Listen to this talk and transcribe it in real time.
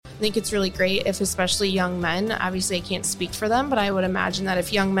think it's really great if especially young men, obviously I can't speak for them, but I would imagine that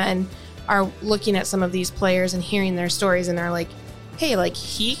if young men are looking at some of these players and hearing their stories and are like, hey, like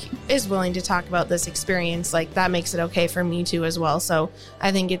he is willing to talk about this experience, like that makes it okay for me too as well. So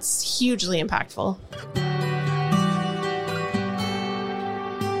I think it's hugely impactful.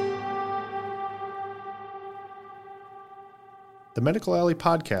 The Medical Alley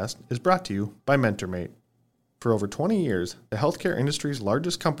podcast is brought to you by MentorMate. For over 20 years, the healthcare industry's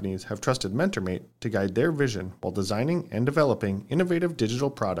largest companies have trusted MentorMate to guide their vision while designing and developing innovative digital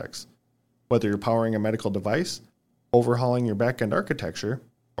products. Whether you're powering a medical device, overhauling your back-end architecture,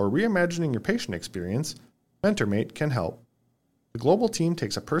 or reimagining your patient experience, MentorMate can help. The global team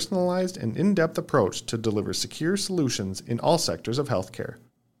takes a personalized and in-depth approach to deliver secure solutions in all sectors of healthcare.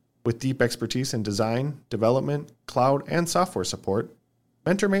 With deep expertise in design, development, cloud, and software support,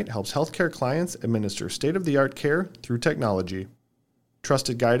 MentorMate helps healthcare clients administer state-of-the-art care through technology.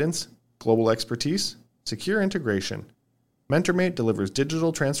 Trusted guidance, global expertise, secure integration. MentorMate delivers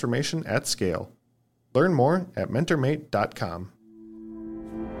digital transformation at scale. Learn more at mentormate.com.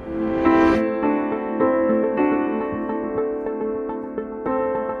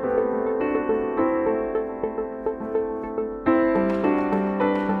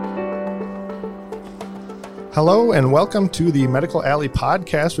 Hello and welcome to the Medical Alley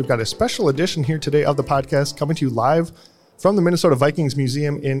podcast. We've got a special edition here today of the podcast coming to you live from the Minnesota Vikings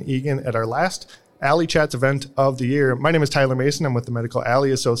Museum in Eagan at our last Alley Chats event of the year. My name is Tyler Mason. I'm with the Medical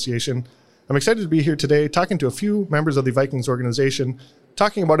Alley Association. I'm excited to be here today talking to a few members of the Vikings organization,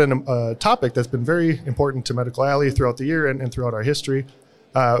 talking about a topic that's been very important to Medical Alley throughout the year and throughout our history.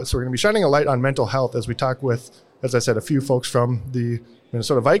 So we're going to be shining a light on mental health as we talk with, as I said, a few folks from the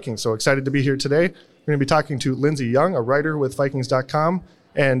Minnesota Vikings. So excited to be here today. We're going to be talking to Lindsey Young, a writer with Vikings.com,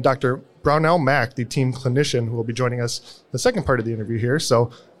 and Dr. Brownell Mack, the team clinician, who will be joining us the second part of the interview here. So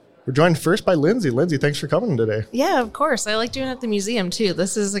we're joined first by Lindsey. Lindsey, thanks for coming today. Yeah, of course. I like doing it at the museum too.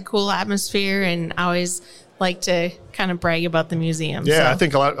 This is a cool atmosphere, and I always like to kind of brag about the museum. Yeah, so. I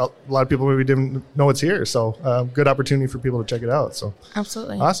think a lot of people maybe didn't know it's here. So good opportunity for people to check it out. So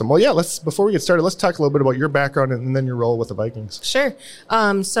absolutely. Awesome. Well, yeah, before we get started, let's talk a little bit about your background and then your role with the Vikings. Sure.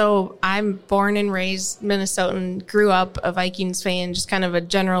 So I'm born and raised Minnesotan, grew up a Vikings fan, just kind of a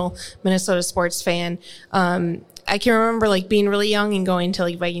general Minnesota sports fan. I can remember like being really young and going to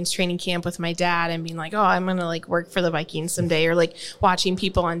like Vikings training camp with my dad and being like, oh, I'm going to like work for the Vikings someday, or like watching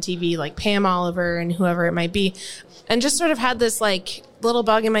people on TV like Pam Oliver and whoever it might be. And just sort of had this like little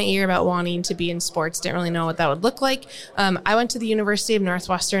bug in my ear about wanting to be in sports. Didn't really know what that would look like. I went to the University of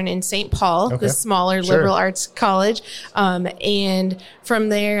Northwestern in St. Paul, the smaller liberal arts college. And from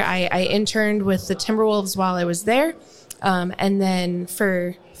there, I interned with the Timberwolves while I was there. And then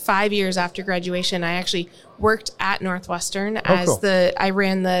for 5 years after graduation, I actually worked at Northwestern I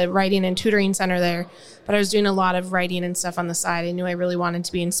ran the writing and tutoring center there, but I was doing a lot of writing and stuff on the side. I knew I really wanted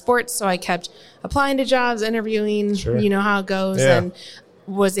to be in sports, so I kept applying to jobs, interviewing, you know how it goes, and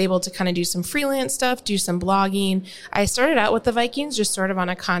was able to kind of do some freelance stuff, do some blogging. I started out with the Vikings just sort of on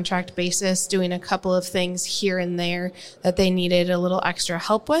a contract basis, doing a couple of things here and there that they needed a little extra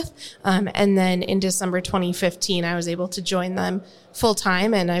help with. And then in December 2015, I was able to join them full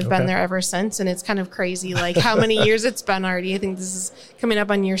time, and I've been there ever since. And it's kind of crazy, like how many years it's been already. I think this is coming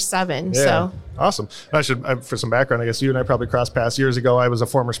up on year 7. Yeah. So awesome. For some background, I guess you and I probably crossed paths years ago. I was a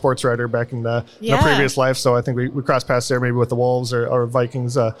former sports writer back in a previous life, so I think we crossed paths there, maybe with the Wolves or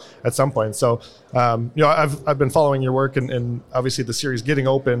Vikings at some point. So I've been following your work, and obviously the series Getting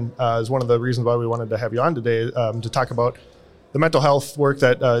Open is one of the reasons why we wanted to have you on today, to talk about the mental health work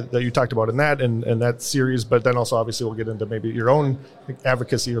that you talked about in that series, but then also obviously we'll get into maybe your own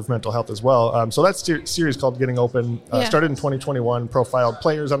advocacy of mental health as well. So that series called Getting Open started in 2021, profiled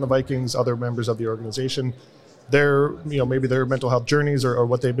players on the Vikings, other members of the organization, maybe their mental health journeys or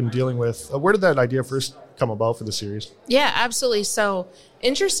what they've been dealing with. Where did that idea first come about for the series? Yeah, absolutely. So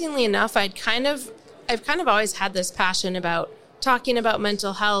interestingly enough, I've kind of always had this passion about talking about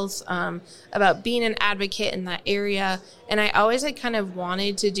mental health, about being an advocate in that area. And I always had kind of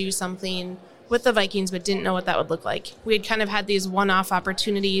wanted to do something with the Vikings, but didn't know what that would look like. We had kind of had these one-off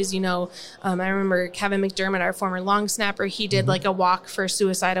opportunities, I remember Kevin McDermott, our former long snapper, he did like a walk for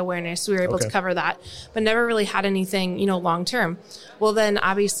suicide awareness. We were able to cover that, but never really had anything, long-term. Well, then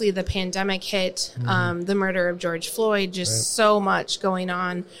obviously the pandemic hit, the murder of George Floyd, just so much going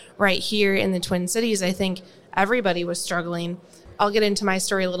on right here in the Twin Cities. I think everybody was struggling. I'll get into my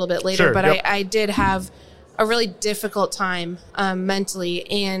story a little bit later, but I did have a really difficult time mentally,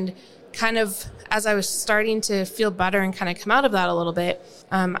 and kind of as I was starting to feel better and kind of come out of that a little bit,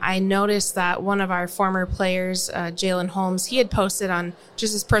 I noticed that one of our former players, Jalen Holmes, he had posted on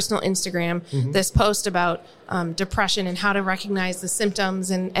just his personal Instagram this post about depression and how to recognize the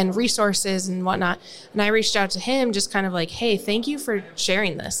symptoms and resources and whatnot. And I reached out to him just kind of like, hey, thank you for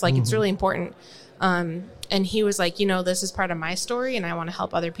sharing this. Like, it's really important. And he was like, this is part of my story and I want to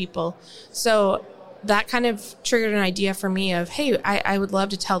help other people. So that kind of triggered an idea for me of, hey, I would love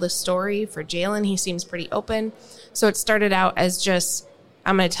to tell this story for Jalen. He seems pretty open. So it started out as just,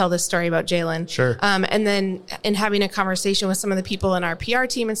 I'm going to tell this story about Jalen. Sure. And then in having a conversation with some of the people in our PR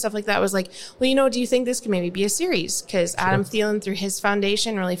team and stuff like that was like, well, do you think this could maybe be a series? Because Adam Thielen, through his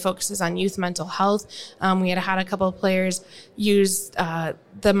foundation, really focuses on youth mental health. We had a couple of players use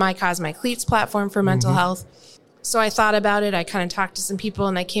the My Cause, My Cleats platform for mental health. So I thought about it. I kind of talked to some people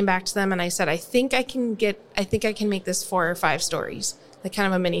and I came back to them and I said, I think I can make this 4 or 5 stories, like kind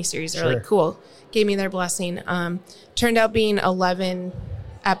of a mini series. They're like, cool. Gave me their blessing. Turned out being 11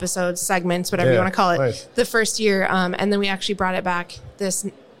 episodes, segments, whatever you want to call it, the first year. And then we actually brought it back this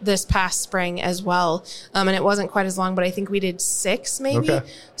past spring as well. And it wasn't quite as long, but I think we did 6 maybe. Okay.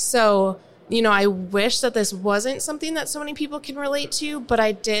 So, I wish that this wasn't something that so many people can relate to, but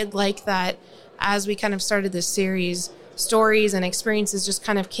I did like that as we kind of started this series, stories and experiences just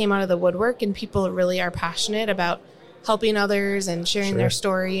kind of came out of the woodwork and people really are passionate about helping others and sharing their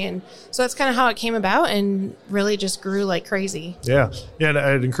story. And so that's kind of how it came about and really just grew like crazy. Yeah. And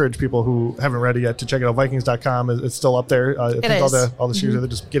I'd encourage people who haven't read it yet to check it out. Vikings.com. It's still up there. I think all the series are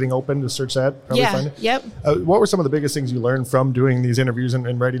just getting open. Just search that. Probably find it. Yep. What were some of the biggest things you learned from doing these interviews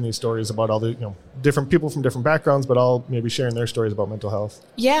and writing these stories about all the, different people from different backgrounds, but all maybe sharing their stories about mental health?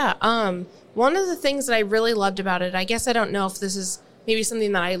 Yeah. One of the things that I really loved about it, I guess I don't know if this is maybe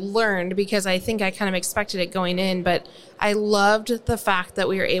something that I learned because I think I kind of expected it going in, but I loved the fact that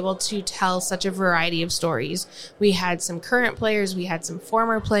we were able to tell such a variety of stories. We had some current players, we had some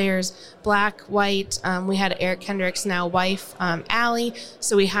former players, black, white. We had Eric Kendrick's now wife, Allie.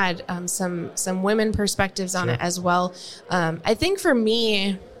 So we had some women perspectives on it as well. I think for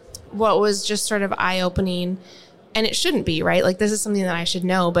me, what was just sort of eye-opening, and it shouldn't be, right? Like this is something that I should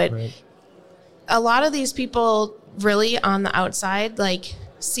know, but a lot of these people really on the outside, like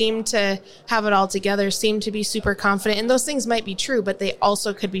seem to have it all together, seem to be super confident. And those things might be true, but they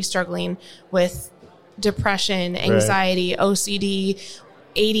also could be struggling with depression, anxiety, OCD,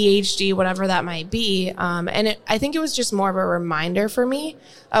 ADHD, whatever that might be. I think it was just more of a reminder for me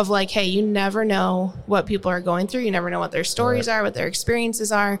of like, hey, you never know what people are going through. You never know what their stories are, what their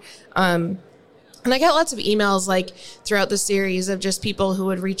experiences are. And I got lots of emails like throughout the series of just people who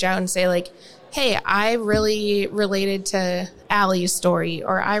would reach out and say like, hey, I really related to Allie's story,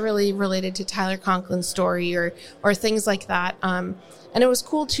 or I really related to Tyler Conklin's story, or things like that. And it was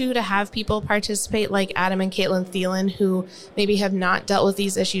cool, too, to have people participate like Adam and Caitlin Thielen, who maybe have not dealt with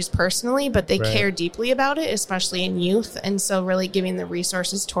these issues personally, but they care deeply about it, especially in youth. And so really giving the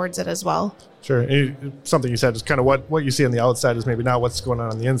resources towards it as well. Sure. Something you said is kind of what you see on the outside is maybe not what's going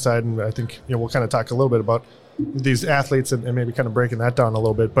on the inside. And I think we'll kind of talk a little bit about these athletes and maybe kind of breaking that down a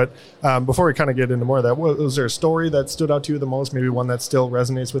little bit. But before we kind of get into more of that, was there a story that stood out to you the most, maybe one that still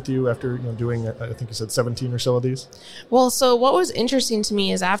resonates with you after doing, I think you said 17 or so of these? Well, so what was interesting to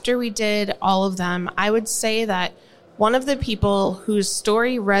me is after we did all of them, I would say that one of the people whose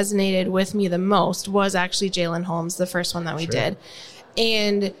story resonated with me the most was actually Jalen Holmes, the first one that we did.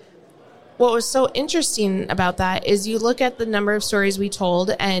 And what was so interesting about that is you look at the number of stories we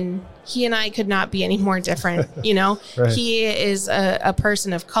told, and he and I could not be any more different. He is a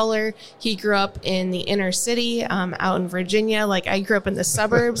person of color. He grew up in the inner city out in Virginia. Like I grew up in the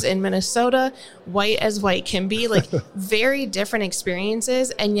suburbs in Minnesota, white as white can be, like very different experiences,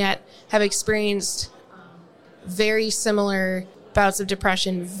 and yet have experienced very similar bouts of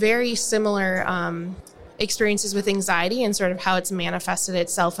depression, very similar experiences with anxiety and sort of how it's manifested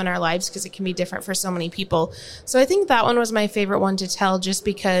itself in our lives, because it can be different for so many people. So I think that one was my favorite one to tell, just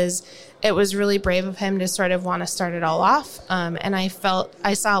because it was really brave of him to sort of want to start it all off. And I felt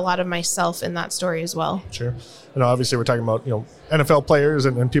I saw a lot of myself in that story as well. Sure. Obviously we're talking about, NFL players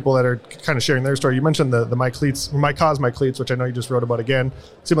and people that are kind of sharing their story. You mentioned the My Cause, My Cleats, which I know you just wrote about again.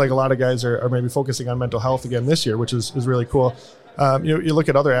 It seemed like a lot of guys are maybe focusing on mental health again this year, which is really cool. You look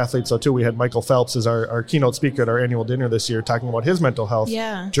at other athletes, though, too. We had Michael Phelps as our keynote speaker at our annual dinner this year, talking about his mental health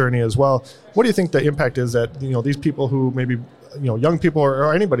journey as well. What do you think the impact is that, these people who maybe, young people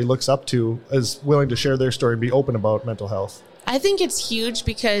or anybody looks up to is willing to share their story and be open about mental health? I think it's huge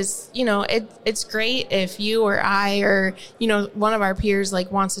because, it's great if you or I or, one of our peers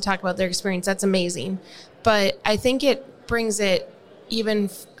wants to talk about their experience. That's amazing. But I think it brings it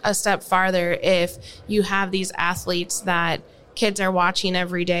even a step farther if you have these athletes that kids are watching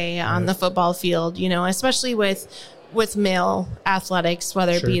every day on the football field, especially with male athletics,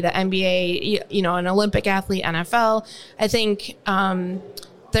 whether it be the NBA, an Olympic athlete, NFL. I think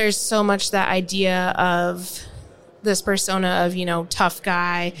there's so much that idea of this persona of, tough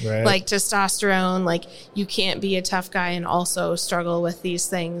guy, like testosterone, like you can't be a tough guy and also struggle with these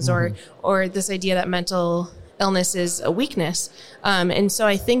things, or this idea that mental illness is a weakness. And so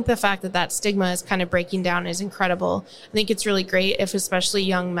I think the fact that stigma is kind of breaking down is incredible. I think it's really great if especially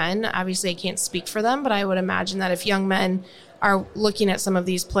young men, obviously I can't speak for them, but I would imagine that if young men are looking at some of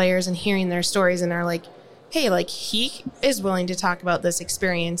these players and hearing their stories and are like, hey, like he is willing to talk about this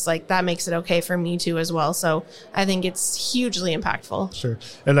experience, like that makes it okay for me too as well. So I think it's hugely impactful. Sure.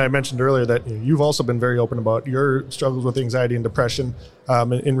 And I mentioned earlier that you've also been very open about your struggles with anxiety and depression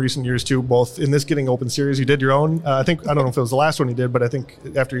in recent years too, both in this Getting Open series. You did your own, I don't know if it was the last one you did, but I think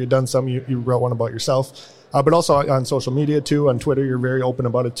after you'd done some, you wrote one about yourself. But also on social media too, on Twitter, you're very open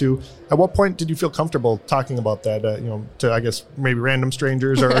about it too. At what point did you feel comfortable talking about that, to, I guess, maybe random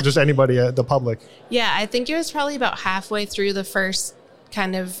strangers or just anybody, the public? Yeah, I think it was probably about halfway through the first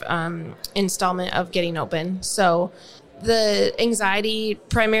kind of installment of Getting Open. So the anxiety,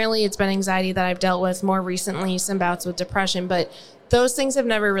 primarily it's been anxiety that I've dealt with more recently, some bouts with depression, but those things have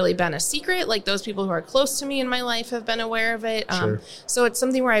never really been a secret. Like those people who are close to me in my life have been aware of it. Sure. So it's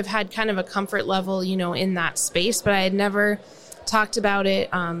something where I've had kind of a comfort level, in that space, but I had never talked about it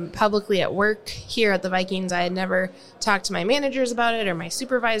publicly at work here at the Vikings. I had never talked to my managers about it or my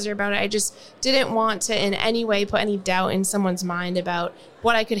supervisor about it. I just didn't want to in any way put any doubt in someone's mind about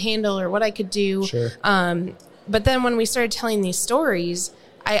what I could handle or what I could do. Sure. But then when we started telling these stories,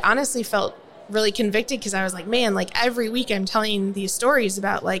 I honestly felt really convicted because I was like, man, like every week I'm telling these stories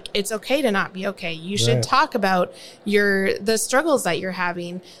about like, it's okay to not be okay. You should talk about the struggles that you're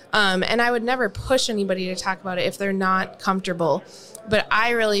having. And I would never push anybody to talk about it if they're not comfortable. But I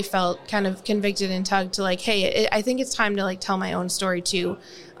really felt kind of convicted and tugged to like, hey, I think it's time to like tell my own story too.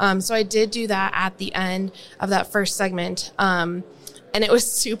 So I did do that at the end of that first segment. And it was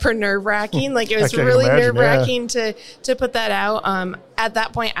super nerve-wracking. Like, it was really nerve-wracking to put that out. At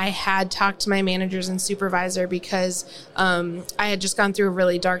that point, I had talked to my managers and supervisor because I had just gone through a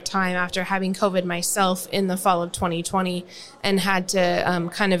really dark time after having COVID myself in the fall of 2020 and had to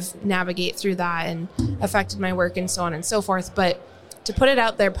kind of navigate through that and affected my work and so on and so forth. But to put it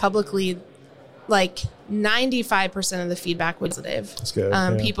out there publicly, like 95% of the feedback was positive. That's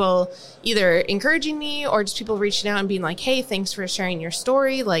good. People either encouraging me or just people reaching out and being like, hey, thanks for sharing your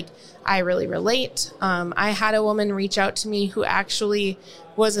story. Like, I really relate. I had a woman reach out to me who actually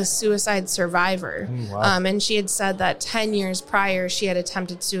was a suicide survivor. Wow. And she had said that 10 years prior, she had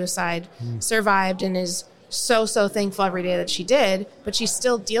attempted suicide, survived, and is so thankful every day that she did, but she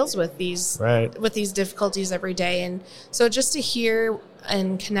still deals with these difficulties every day. And so just to hear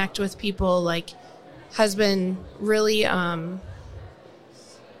and connect with people like has been really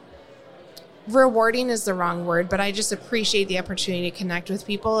rewarding is the wrong word, but I just appreciate the opportunity to connect with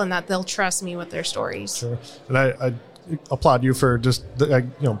people and that they'll trust me with their stories. Sure. And I applaud you for just the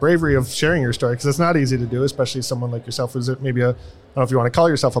bravery of sharing your story, because it's not easy to do, especially someone like yourself who's maybe I don't know if you want to call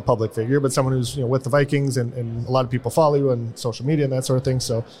yourself a public figure, but someone who's with the Vikings and a lot of people follow you on social media and that sort of thing.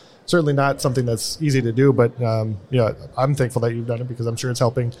 So certainly not something that's easy to do, but I'm thankful that you've done it because I'm sure it's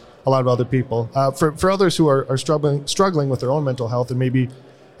helping a lot of other people. For others who are struggling with their own mental health and maybe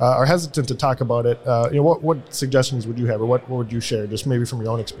are hesitant to talk about it, what suggestions would you have, or what would you share, just maybe from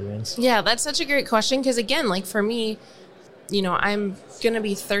your own experience? Yeah, that's such a great question because again, like for me, I'm going to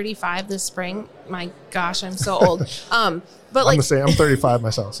be 35 this spring. My gosh, I'm so old. But I'm I'm 35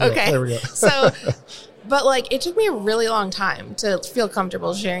 myself. So okay. Yeah, there we go. But like, it took me a really long time to feel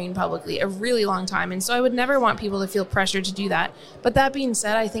comfortable sharing publicly, a really long time. And so I would never want people to feel pressured to do that. But that being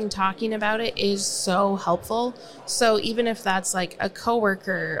said, I think talking about it is so helpful. So even if that's like a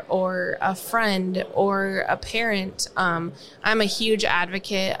coworker or a friend or a parent, I'm a huge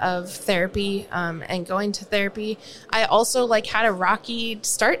advocate of therapy and going to therapy. I also had a rocky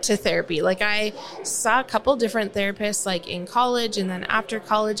start to therapy. Like I saw a couple different therapists like in college and then after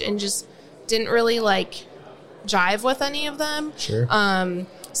college and just didn't really jive with any of them. Sure.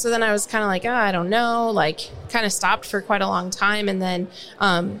 So then I was kind of like, I don't know, kind of stopped for quite a long time. And then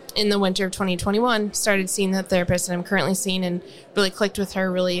in the winter of 2021, started seeing the therapist that I'm currently seeing and really clicked with her,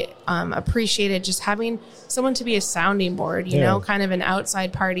 really appreciated just having someone to be a sounding board, you know, kind of an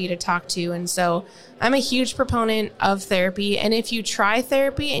outside party to talk to. And so I'm a huge proponent of therapy. And if you try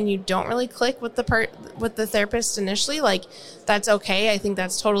therapy and you don't really click with with the therapist initially, like that's okay. I think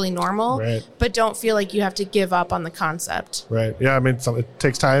that's totally normal, right. But don't feel like you have to give up on the concept. Right. Yeah. I mean, it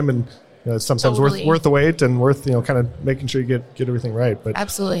takes time, and it's sometimes Totally. worth the wait and worth, kind of making sure you get everything right. But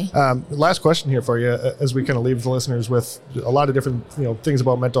Absolutely. Last question here for you, as we kind of leave the listeners with a lot of different, things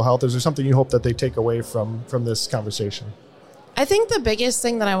about mental health. Is there something you hope that they take away from this conversation? I think the biggest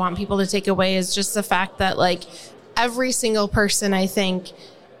thing that I want people to take away is just the fact that like every single person, I think,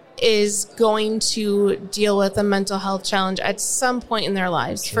 is going to deal with a mental health challenge at some point in their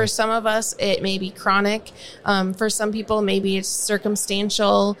lives. Sure. For some of us, it may be chronic. For some people, maybe it's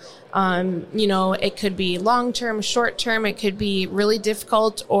circumstantial. It could be long-term, short-term. It could be really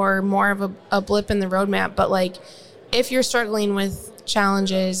difficult or more of a blip in the roadmap. But like, if you're struggling with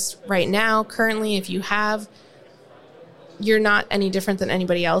challenges right now, currently, if you have, you're not any different than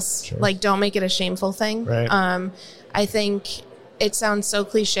anybody else. Sure. Like, don't make it a shameful thing. Right. I think it sounds so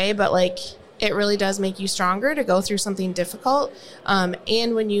cliche, but like it really does make you stronger to go through something difficult.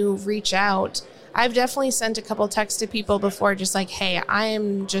 And when you reach out, I've definitely sent a couple texts to people before, just like, hey, I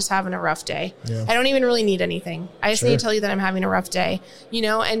am just having a rough day. Yeah. I don't even really need anything. I just need to tell you that I'm having a rough day,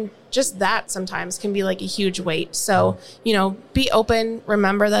 and just that sometimes can be like a huge weight. So, be open,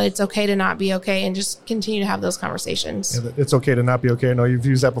 remember that it's okay to not be okay, and just continue to have those conversations. Yeah, it's okay to not be okay. I know you've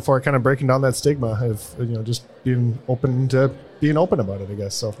used that before, kind of breaking down that stigma of, just being open about it, I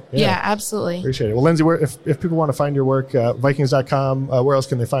guess. So yeah, absolutely. Appreciate it. Well, Lindsey, if people want to find your work, Vikings.com, where else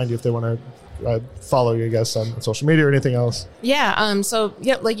can they find you if they want to follow you, I guess, on social media or anything else? Yeah. So,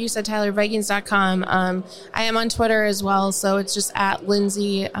 like you said, Tyler, Vikings.com. I am on Twitter as well. So it's just at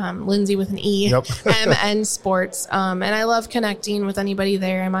Lindsey, Lindsey with an E, yep. MN Sports. And I love connecting with anybody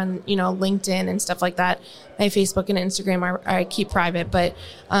there. I'm on, LinkedIn and stuff like that. My Facebook and Instagram I keep private, but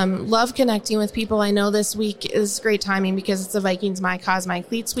love connecting with people. I know this week is great timing because it's the Vikings My Cause, My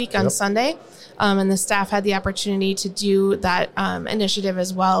Cleats week on Sunday. And the staff had the opportunity to do that initiative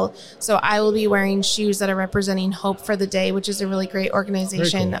as well. So I will be wearing shoes that are representing Hope for the Day, which is a really great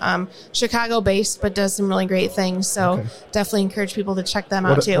organization, cool. Chicago-based, but does some really great things. So definitely encourage people to check them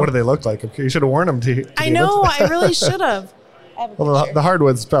out too. What do they look like? You should have worn them. I know. I really should have. Well, the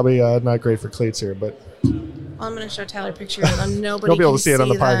hardwood's probably not great for cleats here, but... Well, I'm going to show Tyler pictures of them. Nobody You'll be able to see it on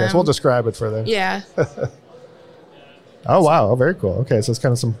the them. podcast. We'll describe it for them. Yeah. Oh, wow. Oh, very cool. Okay, so it's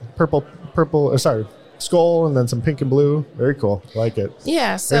kind of some purple, skull, and then some pink and blue. Very cool. I like it.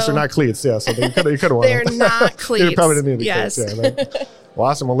 Yeah. So they're not cleats. Yeah, so you could have worn them. They're not cleats. You probably didn't need the cleats. Yeah, well,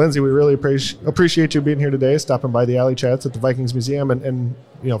 awesome. Well, Lindsey, we really appreciate you being here today, stopping by the Alley Chats at the Vikings Museum, and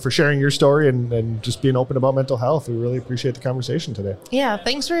for sharing your story and just being open about mental health. We really appreciate the conversation today. Yeah,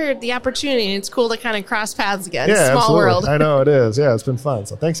 thanks for the opportunity. It's cool to kind of cross paths again. Yeah, Small absolutely. world. I know it is. Yeah, it's been fun.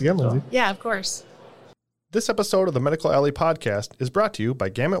 So thanks again, Lindsey. Yeah, of course. This episode of the Medical Alley Podcast is brought to you by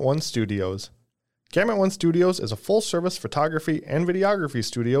Gamut One Studios. Gamut One Studios is a full-service photography and videography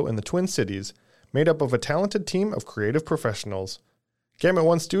studio in the Twin Cities, made up of a talented team of creative professionals. Gamut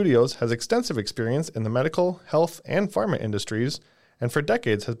One Studios has extensive experience in the medical, health, and pharma industries, and for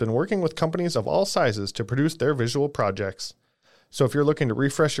decades has been working with companies of all sizes to produce their visual projects. So if you're looking to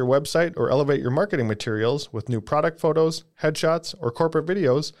refresh your website or elevate your marketing materials with new product photos, headshots, or corporate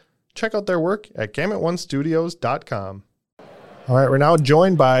videos, check out their work at GamutOneStudios.com. All right, we're now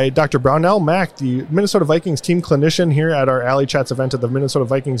joined by Dr. Brownell Mack, the Minnesota Vikings team clinician here at our Alley Chats event at the Minnesota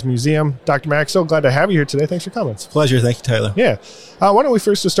Vikings Museum. Dr. Mack, so glad to have you here today. Thanks for coming. It's a pleasure. Thank you, Tyler. Yeah. Why don't we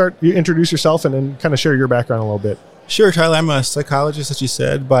first you introduce yourself and then kind of share your background a little bit. Sure, Tyler. I'm a psychologist, as you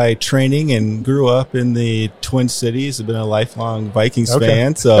said, by training, and grew up in the Twin Cities. I've been a lifelong Vikings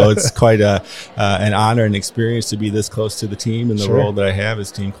fan, so it's quite an honor and experience to be this close to the team and the role that I have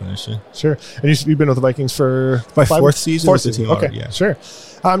as team clinician. Sure. And you've been with the Vikings for my fourth season with the team. Okay, already, yeah. Sure.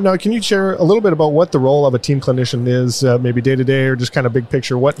 Now, can you share a little bit about what the role of a team clinician is, maybe day to day, or just kind of big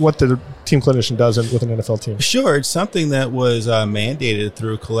picture, what the team clinician does with an NFL team? Sure. It's something that was mandated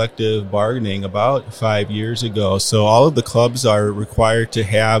through collective bargaining about 5 years ago. So all of the clubs are required to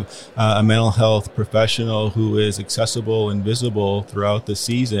have a mental health professional who is accessible and visible throughout the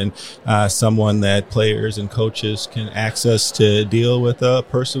season, someone that players and coaches can access to deal with a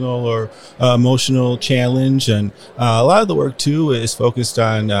personal or emotional challenge. And a lot of the work, too, is focused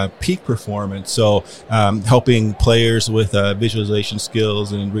on peak performance. So helping players with visualization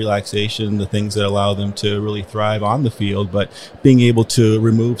skills and relaxation, the things that allow them to really thrive on the field, but being able to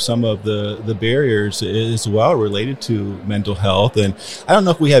remove some of the barriers as well related related to mental health. And I don't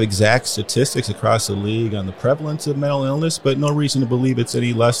know if we have exact statistics across the league on the prevalence of mental illness, but no reason to believe it's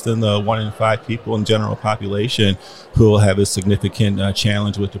any less than the 1 in 5 people in general population who will have a significant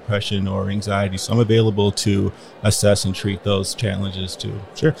challenge with depression or anxiety. So I'm available to assess and treat those challenges too.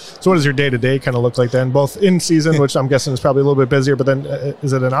 Sure. So what does your day-to-day kind of look like then, both in season, which I'm guessing is probably a little bit busier, but then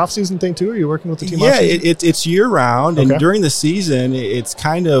is it an off-season thing too? Are you working with the team? Yeah, it's year-round, and during the season, it's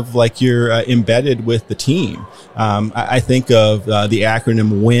kind of like you're embedded with the team. I think of the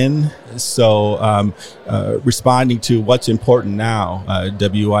acronym WIN. So responding to what's important now,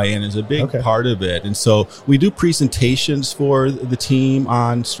 WIN is a big part of it. And so we do presentations for the team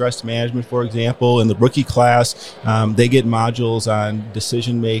on stress management, for example. In the rookie class, they get modules on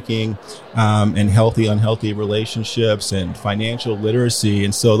decision making and healthy, unhealthy relationships and financial literacy.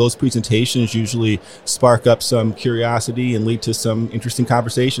 And so those presentations usually spark up some curiosity and lead to some interesting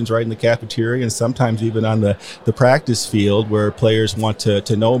conversations right in the cafeteria, and sometimes even on the practice field, where players want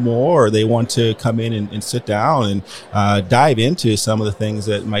to know more, or they want to come in and sit down and dive into some of the things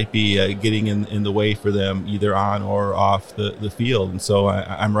that might be getting in the way for them, either on or off the field. And so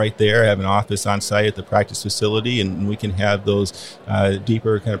I'm right there. I have an office on site at the practice facility, and we can have those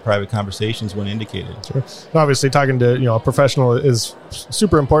deeper kind of private conversations when indicated. Sure. Obviously, talking to a professional is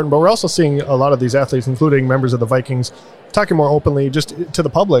super important, but we're also seeing a lot of these athletes, including members of the Vikings, talking more openly just to the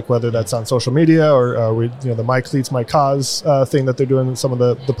public, whether that's on social media or the My Cleats, My Cause thing that they're doing. Some of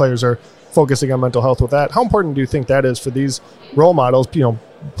the players are focusing on mental health with that. How important do you think that is for these role models,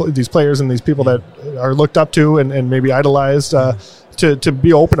 these players and these people that are looked up to and maybe idolized, to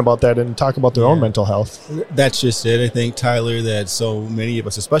be open about that and talk about their own mental health? That's just it. I think, Tyler, that so many of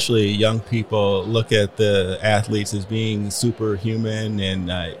us, especially young people, look at the athletes as being superhuman and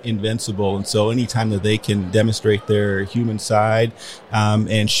invincible. And so anytime that they can demonstrate their human side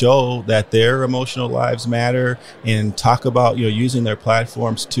and show that their emotional lives matter, and talk about using their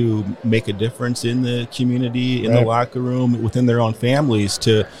platforms to make a difference in the community, in the locker room, within their own families,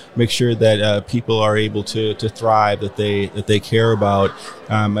 to make sure that people are able to thrive, that they care about.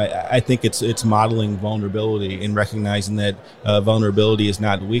 I think it's modeling vulnerability and recognizing that vulnerability is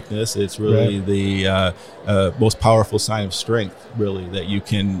not weakness. It's really the most powerful sign of strength, really, that you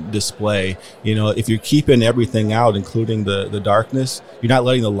can display. If you're keeping everything out, including the darkness, you're not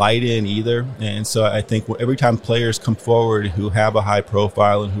letting the light in either. And so I think every time players come forward who have a high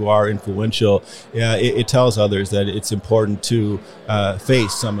profile and who are influential, it tells others that it's important to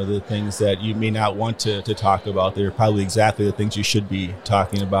face some of the things that you may not want to talk about. They're probably exactly the things you should be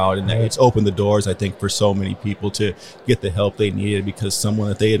talking about. And it's opened the doors, I think, for so many people to get the help they needed, because someone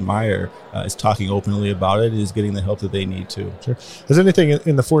that they admire is talking openly about it, is getting the help that they need to. Sure. Has anything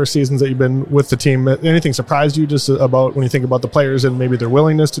in the 4 seasons that you've been with the team, anything surprised you just about when you think about the players and maybe their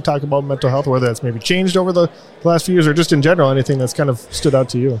willingness to talk about mental health, whether that's maybe changed over the last few years or just in general, anything that's kind of stood out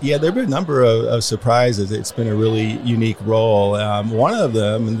to you? Yeah, there have been a number of surprises. It's been a really unique role. One of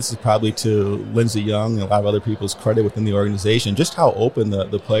them, and this is probably to Lindsey Young and a lot of other people's credit within the organization, just how open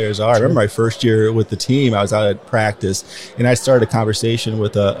the players are. I remember my first year with the team, I was out at practice, and I started a conversation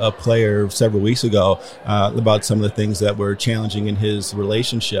with a player several weeks ago about some of the things that were challenging in his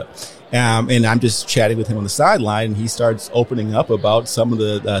relationship. And I'm just chatting with him on the sideline, and he starts opening up about some of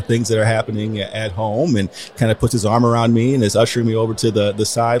the things that are happening at home, and kind of puts his arm around me and is ushering me over to the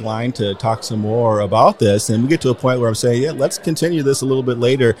sideline to talk some more about this. And we get to a point where I'm saying, yeah, let's continue this a little bit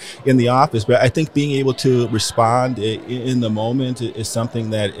later in the office. But I think being able to respond in the moment is something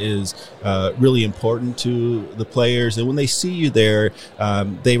that is really important to the players. And when they see you there,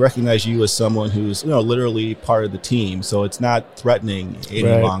 they recognize you as someone who's literally part of the team. So it's not threatening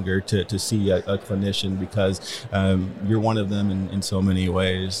any longer to see a clinician, because you're one of them in so many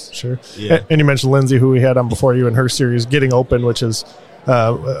ways. Sure. Yeah. And you mentioned Lindsey, who we had on before you, in her series Getting Open, which is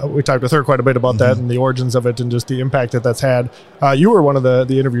we talked with her quite a bit about that and the origins of it and just the impact that that's had. You were one of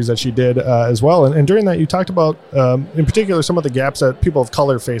the interviews that she did as well. And during that, you talked about, in particular, some of the gaps that people of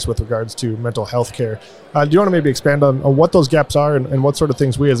color face with regards to mental health care. Do you want to maybe expand on what those gaps are and what sort of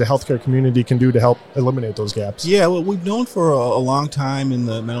things we as a healthcare community can do to help eliminate those gaps? Yeah, well, we've known for a long time in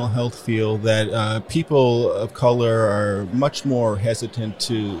the mental health field that people of color are much more hesitant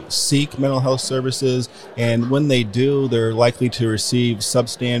to seek mental health services. And when they do, they're likely to receive receive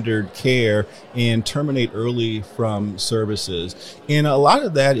substandard care and terminate early from services. And a lot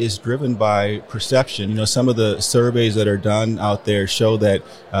of that is driven by perception. Some of the surveys that are done out there show that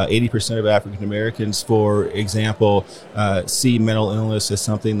 80% of African Americans, for example, see mental illness as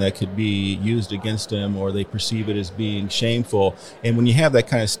something that could be used against them, or they perceive it as being shameful. And when you have that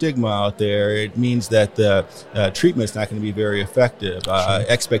kind of stigma out there, it means that the treatment is not going to be very effective.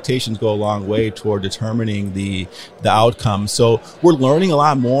 Expectations go a long way toward determining the outcome. So we're learning a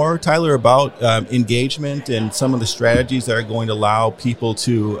lot more, Tyler, about engagement and some of the strategies that are going to allow people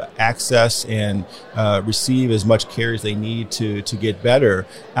to access and receive as much care as they need to get better.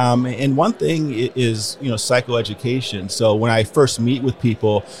 And one thing is, psychoeducation. So when I first meet with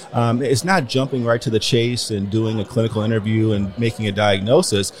people, it's not jumping right to the chase and doing a clinical interview and making a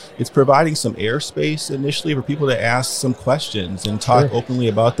diagnosis. It's providing some airspace initially for people to ask some questions and talk openly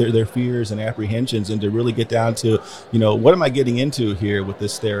about their fears and apprehensions, and to really get down to, what am I getting into here with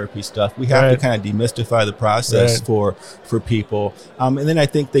this therapy stuff? We have to kind of demystify the process for people. And then I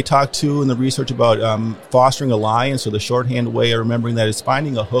think they talk too in the research about fostering alliance, or the shorthand way of remembering that is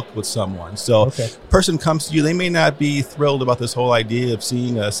finding a hook with someone. So a person comes to you, they may not be thrilled about this whole idea of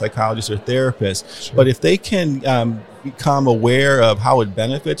seeing a psychologist or therapist, but if they can become aware of how it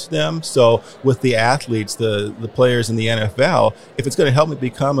benefits them. So with the athletes, the players in the NFL, if it's going to help me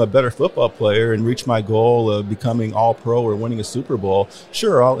become a better football player and reach my goal of becoming all-pro or winning a Super Bowl,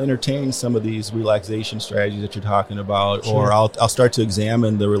 sure, I'll entertain some of these relaxation strategies that you're talking about, or I'll start to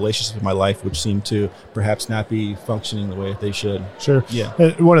examine the relationships in my life which seem to perhaps not be functioning the way that they should. Sure. Yeah.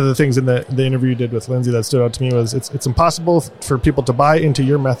 One of the things in the interview you did with Lindsey that stood out to me was it's impossible for people to buy into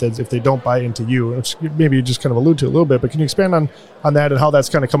your methods if they don't buy into you, which maybe you just kind of allude to a little bit, but can you expand on that and how that's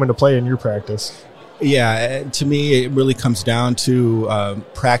kind of come into play in your practice? Yeah, to me, it really comes down to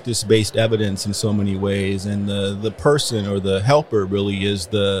practice-based evidence in so many ways, and the person or the helper really is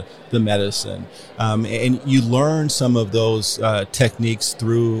the medicine. And you learn some of those techniques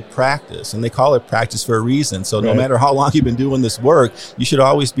through practice, and they call it practice for a reason. So no matter how long you've been doing this work, you should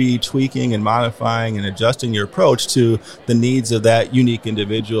always be tweaking and modifying and adjusting your approach to the needs of that unique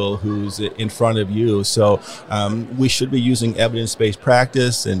individual who's in front of you. So we should be using evidence-based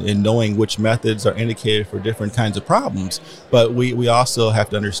practice and knowing which methods are indicated for different kinds of problems. But we also have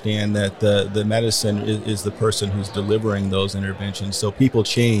to understand that the medicine is the person who's delivering those interventions. So people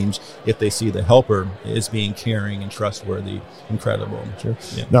change if they see the helper is being caring and trustworthy and credible. Sure.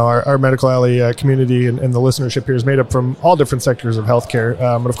 Yeah. Now, our Medical Alley community and the listenership here is made up from all different sectors of healthcare.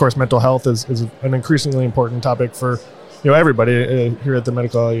 But of course, mental health is an increasingly important topic for everybody here at the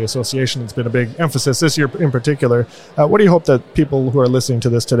Medical Alley Association. It's been a big emphasis this year in particular. What do you hope that people who are listening to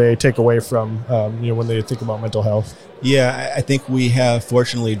this today take away from when they think about mental health? Yeah, I think we have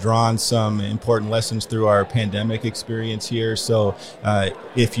fortunately drawn some important lessons through our pandemic experience here. So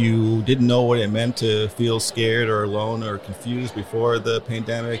if you didn't know what it meant to feel scared or alone or confused before the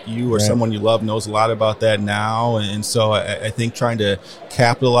pandemic, you or someone you love knows a lot about that now. And so I think trying to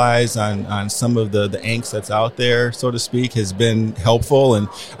capitalize on some of the angst that's out there, so to speak, has been helpful. And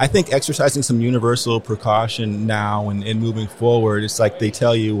I think exercising some universal precaution now and moving forward, it's like they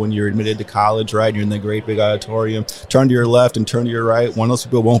tell you when you're admitted to college, right? You're in the great big auditorium, turn to your left and turn to your right. One of those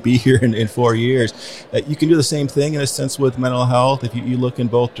people won't be here in 4 years. You can do the same thing in a sense with mental health. If you look in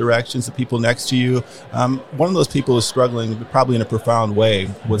both directions, the people next to you, one of those people is struggling probably in a profound way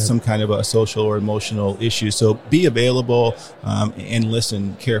with some kind of a social or emotional issue. So be available and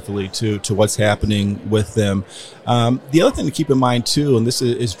listen carefully to what's happening with them. The other thing to keep in mind too, and this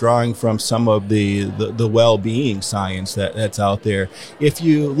is drawing from some of the well-being science that's out there. If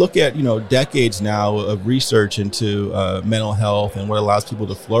you look at decades now of research into mental health and what allows people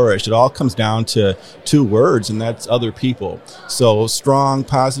to flourish, it all comes down to two words, and that's other people. So strong,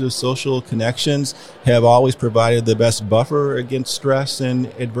 positive social connections have always provided the best buffer against stress and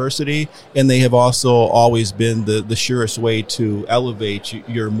adversity, and they have also always been the surest way to elevate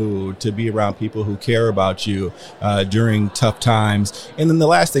your mood, to be around people who care about you during tough times. And then the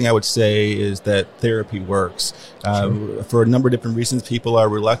last thing I would say is that therapy works. For a number of different reasons, people are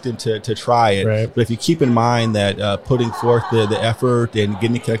reluctant to try it. Right. But if you keep in mind that putting forth the effort and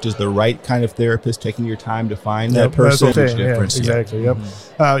getting connected to the right kind of therapist, taking your time to find that person, makes a difference. Exactly. Yep.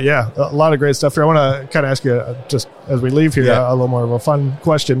 A lot of great stuff here. I want to kind of ask you, just as we leave here, a little more of a fun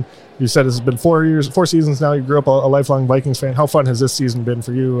question. You said it's been 4 seasons now. You grew up a lifelong Vikings fan. How fun has this season been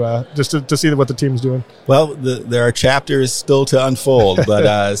for you, just to see what the team's doing? Well, there are chapters still to unfold,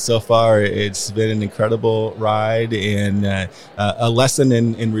 but so far it's been an incredible ride and a lesson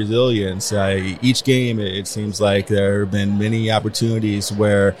in resilience. Each game, it seems like there have been many opportunities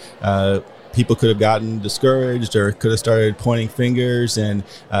where people could have gotten discouraged or could have started pointing fingers, and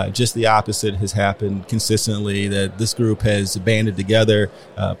just the opposite has happened consistently, that this group has banded together.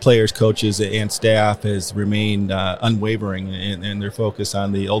 Players, coaches, and staff has remained unwavering in their focus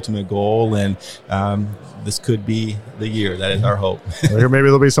on the ultimate goal, and this could be the year. That is our hope. Or maybe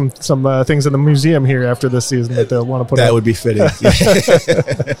there'll be some things in the museum here after this season that they'll want to put that up. Would be fitting.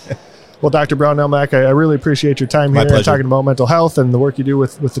 Well, Dr. Brownell, Mack, I really appreciate your time here talking about mental health and the work you do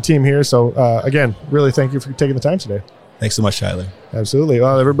with the team here. So, again, really thank you for taking the time today. Thanks so much, Tyler. Absolutely.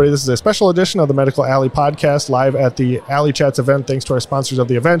 Well, everybody, this is a special edition of the Medical Alley podcast live at the Alley Chats event. Thanks to our sponsors of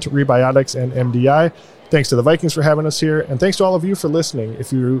the event, Rebiotics and MDI. Thanks to the Vikings for having us here. And thanks to all of you for listening.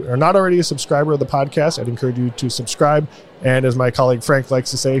 If you are not already a subscriber of the podcast, I'd encourage you to subscribe. And as my colleague Frank likes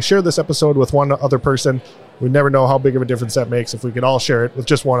to say, share this episode with one other person. We never know how big of a difference that makes if we could all share it with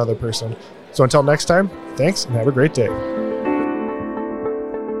just one other person. So until next time, thanks and have a great day.